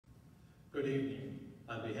Good evening.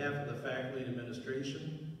 On behalf of the faculty and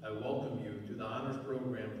administration, I welcome you to the honors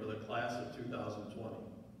program for the class of 2020.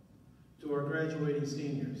 To our graduating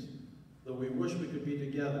seniors, though we wish we could be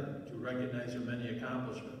together to recognize your many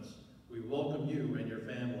accomplishments, we welcome you and your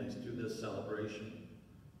families to this celebration.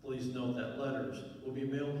 Please note that letters will be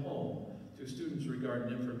mailed home to students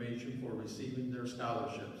regarding information for receiving their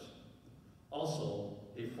scholarships. Also,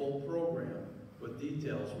 a full program with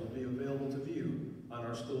details will be available to view on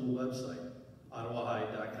our school website,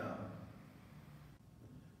 ottawahigh.com.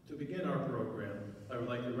 To begin our program, I would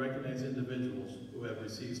like to recognize individuals who have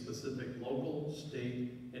received specific local,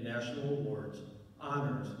 state, and national awards,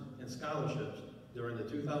 honors, and scholarships during the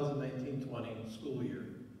 2019-20 school year.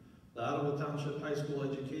 The Ottawa Township High School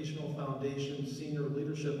Educational Foundation Senior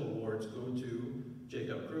Leadership Awards go to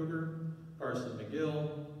Jacob Kruger, Carson McGill,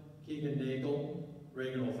 Keegan Nagel,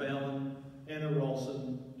 Reagan O'Fallon, Anna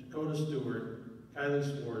Ralston, Dakota Stewart, Kylie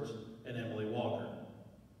Swartz, and Emily Walker.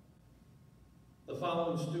 The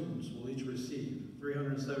following students will each receive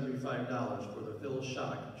 $375 for the Phil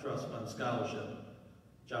Schock Trust Fund Scholarship: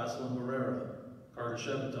 Jocelyn Barrera, Carter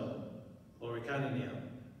Chevatone, Lori Cunningham,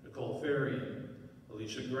 Nicole Ferrier,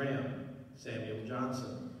 Alicia Graham, Samuel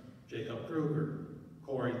Johnson, Jacob Kruger,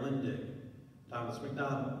 Corey Lindig, Thomas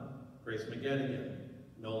McDonald, Grace McGettigan,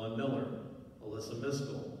 Nolan Miller, Alyssa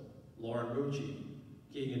Miskell, Lauren Rucci,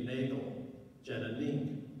 Keegan Nagel, Jenna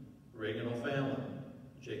Nink, Reagan O'Fallon,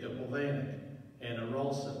 Jacob Povanik, Anna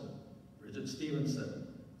Ralston, Bridget Stevenson,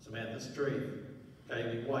 Samantha Strafe,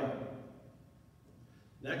 Kylie White.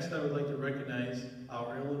 Next, I would like to recognize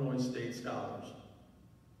our Illinois State Scholars: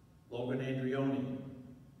 Logan Andrioni,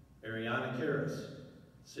 Ariana Karras,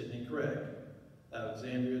 Sydney Craig,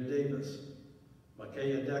 Alexandria Davis,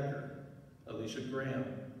 Micaiah Decker, Alicia Graham,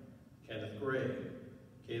 Kenneth Gray,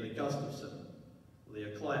 Kaylee Gustafson,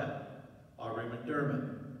 Leah Clapp, Aubrey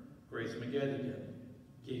McDermott, Grace McGettigan,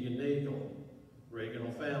 Keegan Nagel, Reagan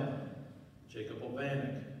O'Fallon, Jacob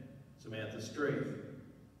O'Vanek, Samantha Strafe,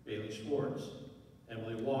 Bailey Schwartz,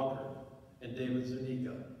 Emily Walker, and David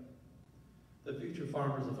Zanika. The Future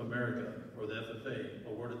Farmers of America, or the FFA,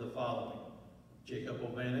 awarded the following: Jacob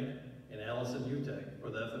O'Vanek and Allison Utek for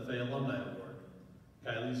the FFA Alumni Award,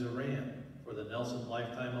 Kylie Zoran for the Nelson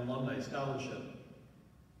Lifetime Alumni Scholarship,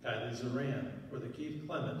 Kylie Zoran for the Keith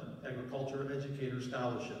Clement Agriculture Educator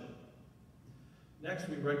Scholarship. Next,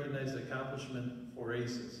 we recognize the accomplishment for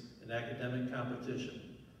ACES in academic competition.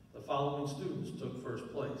 The following students took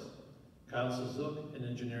first place: Kyle Sazuk in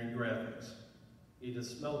Engineering Graphics,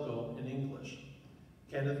 Edith Smelko in English,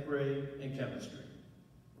 Kenneth Gray in Chemistry.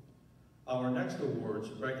 Our next awards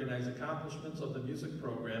recognize accomplishments of the music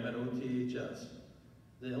program at OTHS.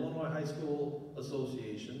 The Illinois High School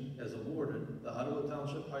Association has awarded the Ottawa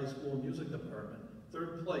Township High School Music Department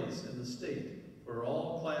third place in the state for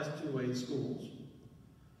all Class 2A schools.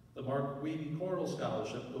 The Mark Weeby Choral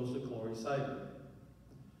Scholarship goes to Chloe Seibert.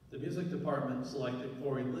 The music department selected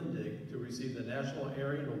Corey Lindig to receive the National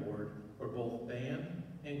Arian Award for both band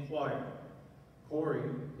and choir. Corey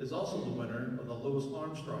is also the winner of the Louis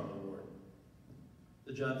Armstrong Award.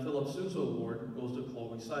 The John Philip Sousa Award goes to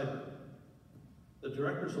Chloe Seibert. The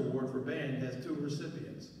Director's Award for Band has two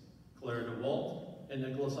recipients, Claire DeWalt and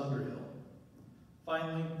Nicholas Underhill.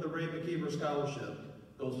 Finally, the Ray McKeever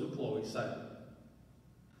Scholarship goes to Chloe Seibert.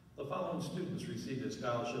 The following students received a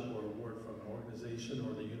scholarship or award from an organization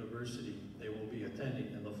or the university they will be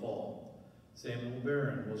attending in the fall. Samuel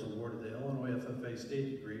Barron was awarded the Illinois FFA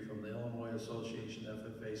State degree from the Illinois Association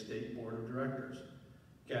FFA State Board of Directors.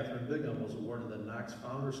 Catherine Bigham was awarded the Knox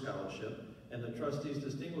Founder Scholarship and the Trustees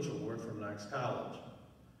Distinguished Award from Knox College.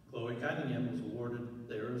 Chloe Cunningham was awarded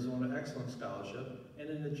the Arizona Excellence Scholarship and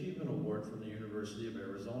an Achievement Award from the University of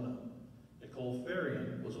Arizona. Nicole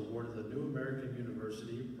Ferrian was awarded the New American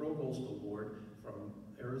University Provost Award from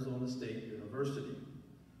Arizona State University.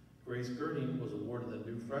 Grace Girding was awarded the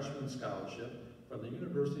New Freshman Scholarship from the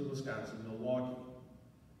University of Wisconsin-Milwaukee.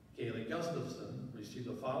 Kaylee Gustafson received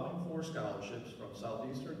the following four scholarships from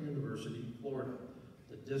Southeastern University, Florida: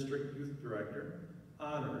 the District Youth Director,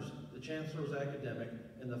 Honors, the Chancellor's Academic,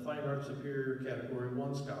 and the Fine Arts Superior Category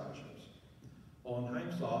 1 scholarships. Owen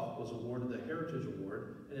Heimsoff was awarded the Heritage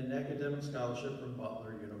Award and an academic scholarship from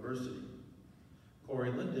Butler University. Corey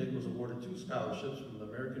Lindig was awarded two scholarships from the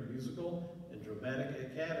American Musical and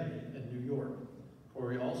Dramatic Academy in New York.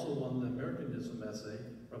 Corey also won the Americanism essay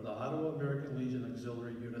from the Ottawa American Legion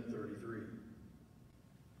Auxiliary Unit 33.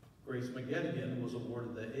 Grace McGettigan was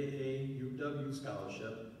awarded the AAUW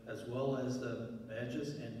Scholarship, as well as the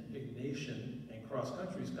Magis and Ignatian and Cross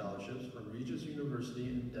Country Scholarships from Regis University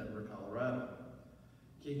in Denver, Colorado.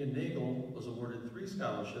 Keegan Nagel was awarded 3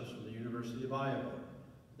 scholarships from the University of Iowa: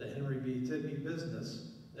 the Henry B. Tippy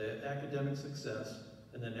Business, the Academic Success,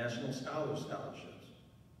 and the National Scholar Scholarships.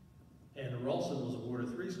 Anna Ralston was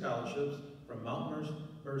awarded 3 scholarships from Mount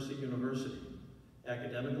Mercy University,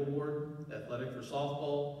 Academic Award, Athletic for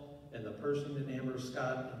Softball, and the Pershing and Amber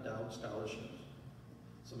Scott Endowed Scholarships.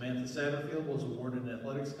 Samantha Satterfield was awarded an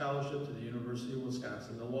athletic scholarship to the University of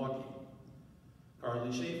Wisconsin-Milwaukee.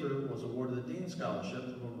 Carly Schaefer was awarded the Dean Scholarship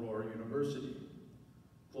from Aurora University.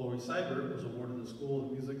 Chloe Seibert was awarded the School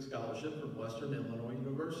of Music Scholarship from Western Illinois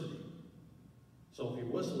University. Sophie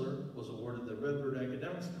Whistler was awarded the Redbird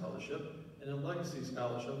Academic Scholarship and a Legacy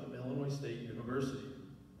Scholarship from Illinois State University.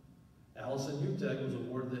 Allison Utek was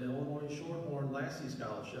awarded the Illinois Shorthorn Lassie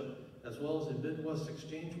Scholarship, as well as a Midwest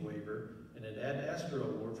Exchange Waiver and an Ad Astra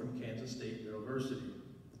Award from Kansas State University.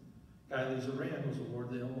 Kylie Zoran was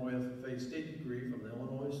awarded the Illinois FFA State Degree from the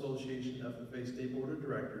Illinois Association FFA State Board of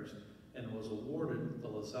Directors and was awarded the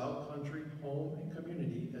LaSalle Country Home and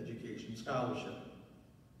Community Education Scholarship.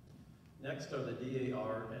 Next are the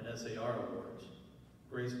DAR and SAR awards.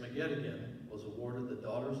 Grace McGettigan was awarded the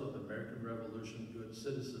Daughters of the American Revolution Good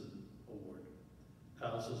Citizen Award.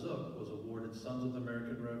 Kyle Sazuk was awarded Sons of the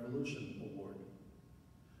American Revolution Award.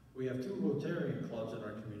 We have 2 Rotarian clubs in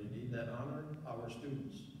our community that honor our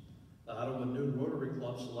students. The Ottawa Noon Rotary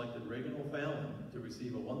Club selected Reagan O'Fallon to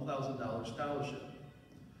receive a $1,000 scholarship.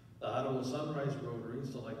 The Ottawa Sunrise Rotary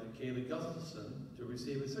selected Kaylee Gustafson to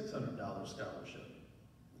receive a $600 scholarship.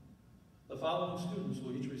 The following students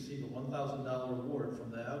will each receive a $1,000 award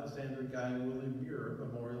from the Alexander Guy William Muir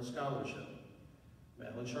Memorial Scholarship.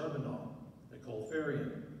 Madeline Charbonneau, Nicole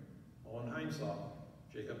Ferrian, Owen Heimsaw,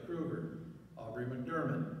 Jacob Kruger, Aubrey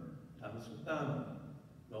McDermott, Thomas McDonald,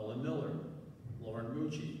 Nolan Miller, Lauren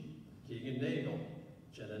Mucci, Keegan Nagel,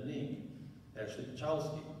 Jenna Nink, Ashley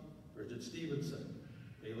Pachowski, Bridget Stevenson,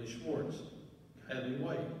 Bailey Schwartz, Kylie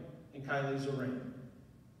White, and Kylie Zoran.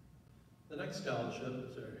 The next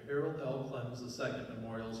scholarship is our Harold L. Clemens II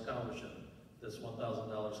Memorial Scholarship. This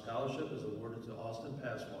 $1,000 scholarship is awarded to Austin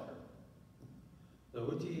Passwater. The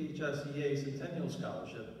OTHS EA Centennial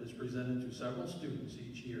Scholarship is presented to several students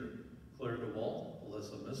each year. Claire DeWalt,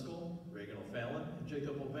 Alyssa Miskell, Reagan O'Fallon, and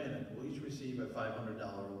Jacob O'Bannock will each receive a $500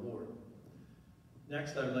 award.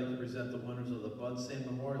 Next, I would like to present the winners of the Bud Sam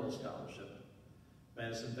Memorial Scholarship.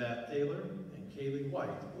 Madison Vatt Taylor and Kaylee White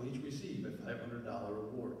will each receive a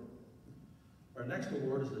 $500 award. Our next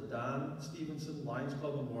award is the Don Stevenson Lions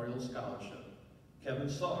Club Memorial Scholarship. Kevin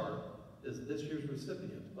Saar is this year's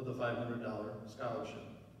recipient of the $500 scholarship.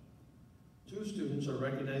 2 students are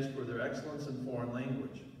recognized for their excellence in foreign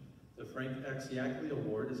language. The Frank X. Yackley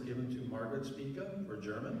Award is given to Margaret Spica for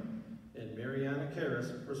German and Mariana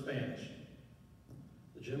Karras for Spanish.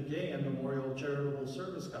 The Jim Gahan Memorial Charitable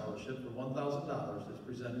Service Scholarship for $1,000 is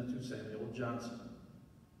presented to Samuel Johnson.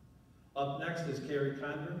 Up next is Carrie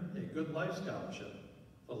Condon, a Good Life Scholarship.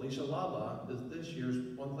 Felicia Lala is this year's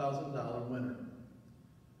 $1,000 winner.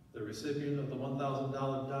 The recipient of the $1,000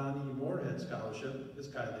 Don E. Moorhead Scholarship is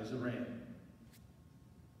Kylie Zoran.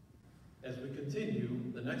 As we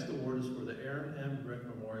continue, the next award is for the Aaron M. Brick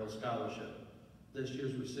Memorial Scholarship. This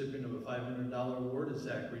year's recipient of a $500 award is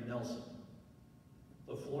Zachary Nelson.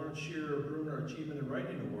 The Florence Shearer Bruner Achievement in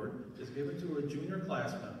Writing Award is given to a junior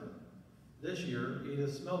class member. This year,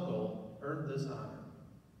 Edith Smelko earned this honor.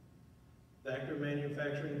 Factor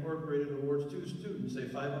Manufacturing Incorporated awards 2 students a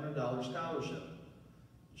 $500 scholarship.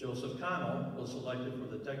 Joseph Connell was selected for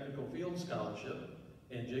the Technical Field Scholarship,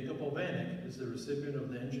 and Jacob O'Bannock is the recipient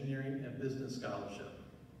of the Engineering and Business Scholarship.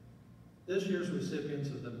 This year's recipients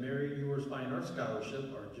of the Mary Ewers Fine Arts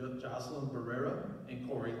Scholarship are Jocelyn Barrera and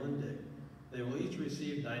Corey Lindig. They will each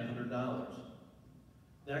receive $900.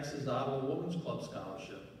 Next is the Ottawa Women's Club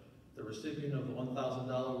Scholarship. The recipient of the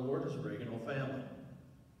 $1,000 award is Reagan O'Fallon.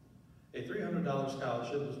 A $300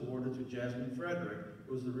 scholarship was awarded to Jasmine Frederick,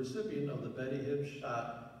 who is the recipient of the Betty Hibbs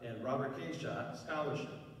Schott and Robert K. Schott Scholarship.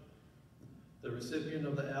 The recipient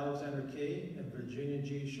of the Alexander K. and Virginia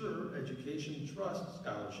G. Schur Education Trust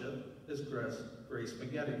Scholarship is Grace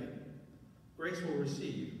McGettigan. Grace will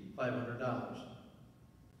receive $500.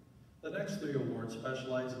 The next 3 awards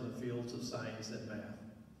specialize in the fields of science and math.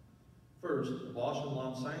 First, the Bosch and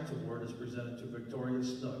Lom Science Award is presented to Victoria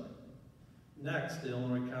Snook. Next, the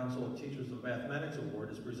Illinois Council of Teachers of Mathematics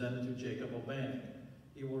Award is presented to Jacob O'Bannock.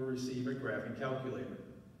 He will receive a graphing calculator.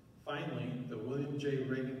 Finally, the William J.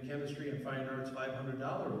 Reagan Chemistry and Fine Arts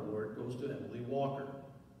 $500 award goes to Emily Walker.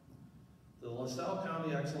 The LaSalle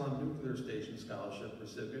County Exelon Nuclear Station Scholarship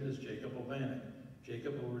recipient is Jacob O'Bannock.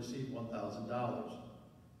 Jacob will receive $1,000.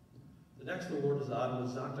 The next award is the Ottawa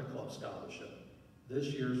Zonta Club Scholarship. This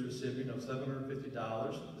year's recipient of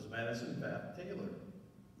 $750 is Madison Vatt Taylor.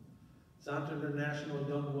 Zonta International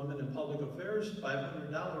Young Women in Public Affairs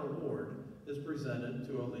 $500 award is presented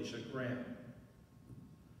to Alicia Graham.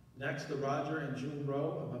 Next, the Roger and June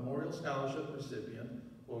Rowe, a Memorial Scholarship recipient,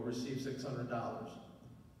 will receive $600.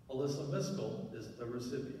 Alyssa Miskell is the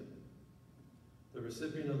recipient. The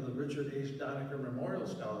recipient of the Richard H. Doniker Memorial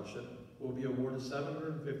Scholarship will be awarded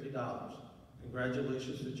 $750.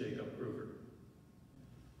 Congratulations to Jacob Kruger.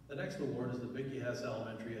 The next award is the Vicki Hess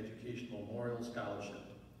Elementary Education Memorial Scholarship.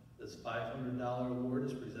 This $500 award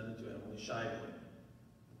is presented to Emily Shively.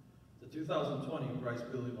 The 2020 Bryce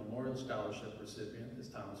Billy Memorial Scholarship recipient is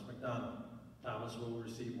Thomas McDonough. Thomas will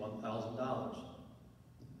receive $1,000.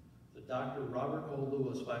 The Dr. Robert O.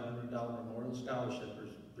 Lewis $500 Memorial Scholarship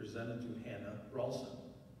is presented to Hannah Ralston.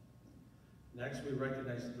 Next, we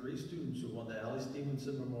recognize 3 students who won the Allie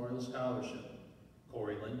Stevenson Memorial Scholarship.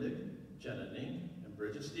 Corey Lindig, Jenna Nink, and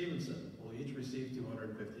Bridget Stevenson will each receive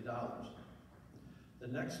 $250. The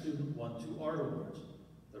next student won 2 art awards,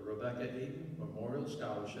 the Rebecca Ayton Memorial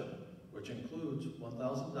Scholarship, which includes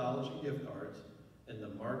 $1,000 in gift cards, and the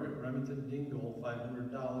Margaret Remington Dingle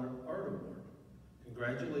 $500 Art Award.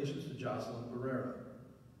 Congratulations to Jocelyn Barrera.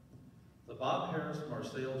 The Bob Harris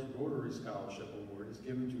Marseilles Rotary Scholarship Award is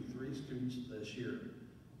given to 3 students this year,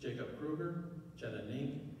 Jacob Kruger, Jenna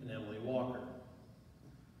Nink, and Emily Walker.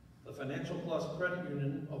 The Financial Plus Credit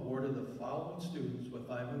Union awarded the following students with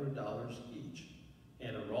 $500 each: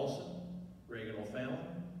 Hannah Ralston, Reagan O'Fallon,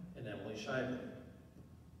 and Emily Shively.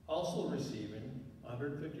 Also receiving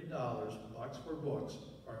 $150 bucks for books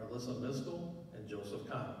are Alyssa Miskell and Joseph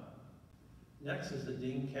Kahn. Next is the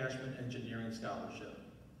Dean Cashman Engineering Scholarship.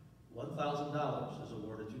 $1,000 is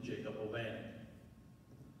awarded to Jacob O'Bannon.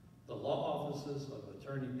 The law offices of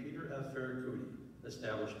attorney Peter F. Ferracuti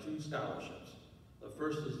established 2 scholarships. The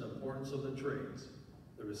first is the importance of the trades.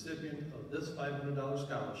 The recipient of this $500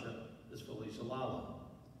 scholarship is Felicia Lala.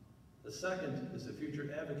 The second is the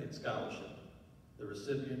Future Advocate Scholarship. The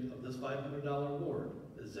recipient of this $500 award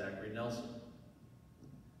is Zachary Nelson.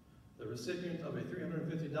 The recipient of a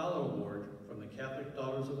 $350 award from the Catholic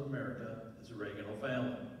Daughters of America is Reagan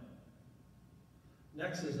O'Fallon.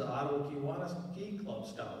 Next is the Ottawa Kiwanis Ski Club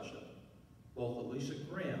Scholarship. Both Alicia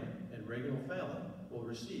Graham and Reagan O'Fallon will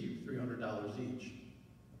receive $300 each.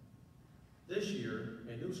 This year,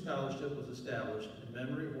 a new scholarship was established in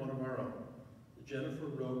memory of one of our own, the Jennifer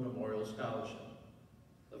Road Memorial Scholarship.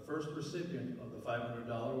 The first recipient of the $500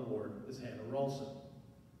 award is Hannah Ralston.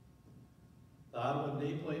 The Ottawa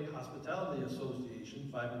Naplate Hospitality Association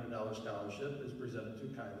 $500 scholarship is presented to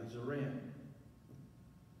Kylie Zoran.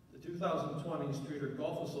 The 2020 Streeter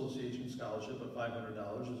Golf Association scholarship of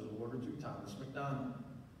 $500 is awarded to Thomas McDonough.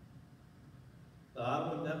 The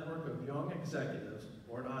Ottawa Network of Young Executives,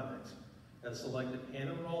 or ONYX, has selected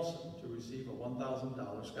Hannah Ralston to receive a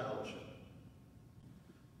 $1,000 scholarship.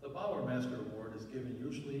 The Bauer Master Award is given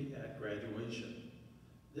usually at graduation.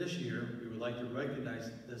 This year, we would like to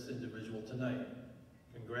recognize this individual tonight.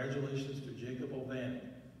 Congratulations to Jacob O'Bannon.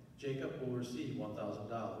 Jacob will receive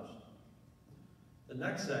 $1,000. The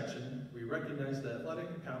next section, we recognize the athletic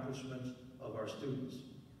accomplishments of our students.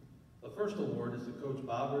 The first award is the Coach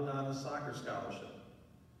Bob Rodana Soccer Scholarship.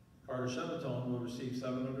 Carter Chevatone will receive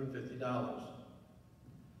 $750.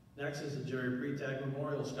 Next is the Jerry Pretag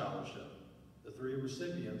Memorial Scholarship. The 3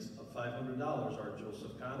 recipients of $500 are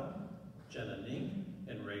Joseph Connell, Jenna Nink,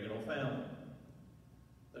 and Reagan O'Fallon.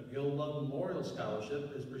 The Gil Love Memorial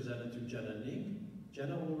Scholarship is presented to Jenna Nink.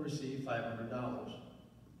 Jenna will receive $500.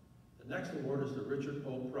 The next award is the Richard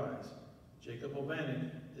Pope Prize. Jacob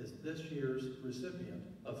O'Bannon is this year's recipient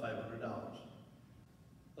of $500.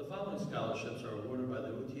 The following scholarships are awarded by the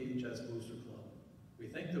OTHS Booster Club. We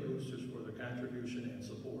thank the boosters for their contribution and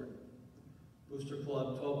support. Booster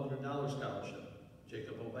Club $1,200 scholarship,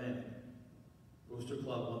 Jacob O'Bannon. Booster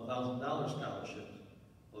Club $1,000 scholarship,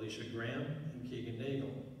 Alicia Graham and Keegan Nagel.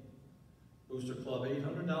 Booster Club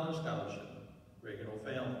 $800 scholarship, Reagan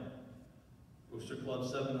O'Fallon. Booster Club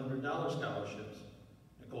 $700 scholarships,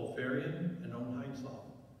 Nicole Farian and Owen Heinslaw.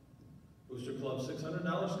 Booster Club $600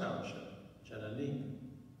 scholarship, Jenna Nink.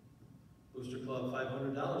 Booster Club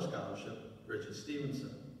 $500 scholarship, Bridget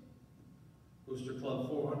Stevenson. Booster Club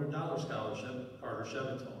 $400 scholarship, Carter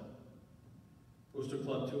Chevatone. Booster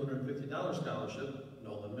Club $250 scholarship,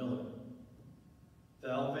 Nolan Miller.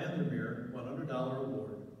 Val Vandermeer $100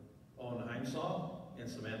 award, Owen Heinsaw and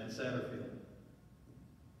Samantha Satterfield.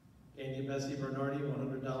 Candy Bessie Bernardi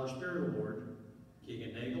 $100 Spirit Award,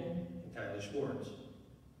 Keegan Nagel and Kylie Schwartz.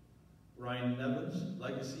 Ryan Nevins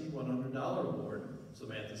Legacy $100 Award,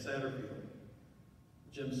 Samantha Satterfield.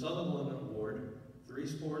 Jim Sutherland Award, 3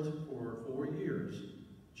 sports for 4 years,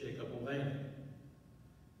 Jacob O'Bannon.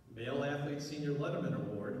 Male Athlete Senior Letterman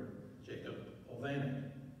Award, Jacob Vanek.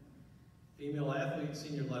 Female Athlete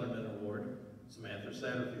Senior Letterman Award, Samantha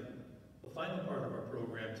Satterfield. The final part of our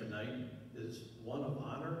program tonight is one of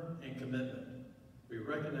honor and commitment. We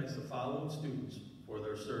recognize the following students for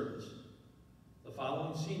their service. The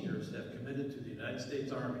following seniors have committed to the United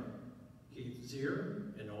States Army: Keith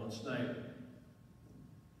Zier and Owen Snyder.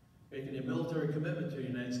 Making a military commitment to the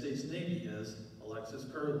United States Navy is Alexis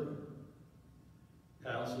Curley.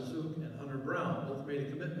 Kyle Suzuki and Hunter Brown both made a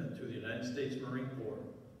commitment to the United States Marine Corps.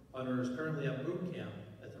 Hunter is currently at boot camp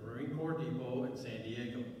at the Marine Corps Depot in San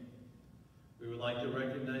Diego. We would like to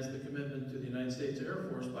recognize the commitment to the United States Air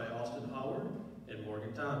Force by Austin Howard and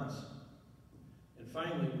Morgan Thomas. And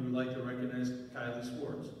finally, we would like to recognize Kylie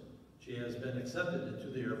Swartz. She has been accepted into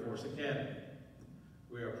the Air Force Academy.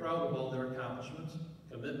 We are proud of all their accomplishments,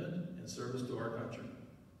 commitment, and service to our country.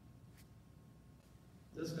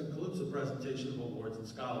 This concludes the presentation of awards and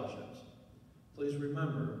scholarships. Please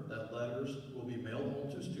remember that letters will be mailed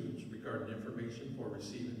home to students regarding information for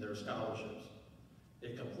receiving their scholarships.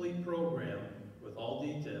 A complete program with all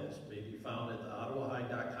details may be found at the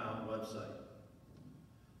ottawahigh.com website.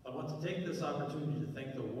 I want to take this opportunity to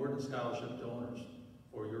thank the award and scholarship donors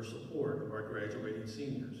for your support of our graduating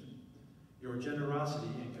seniors. Your generosity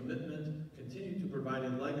and commitment continue to provide a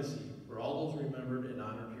legacy for all those remembered and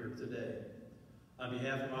honored here today. On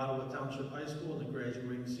behalf of Ottawa Township High School and the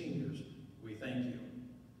graduating seniors, we thank you.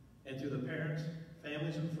 And to the parents,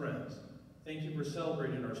 families, and friends, thank you for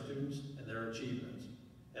celebrating our students and their achievements.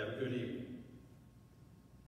 Have a good evening.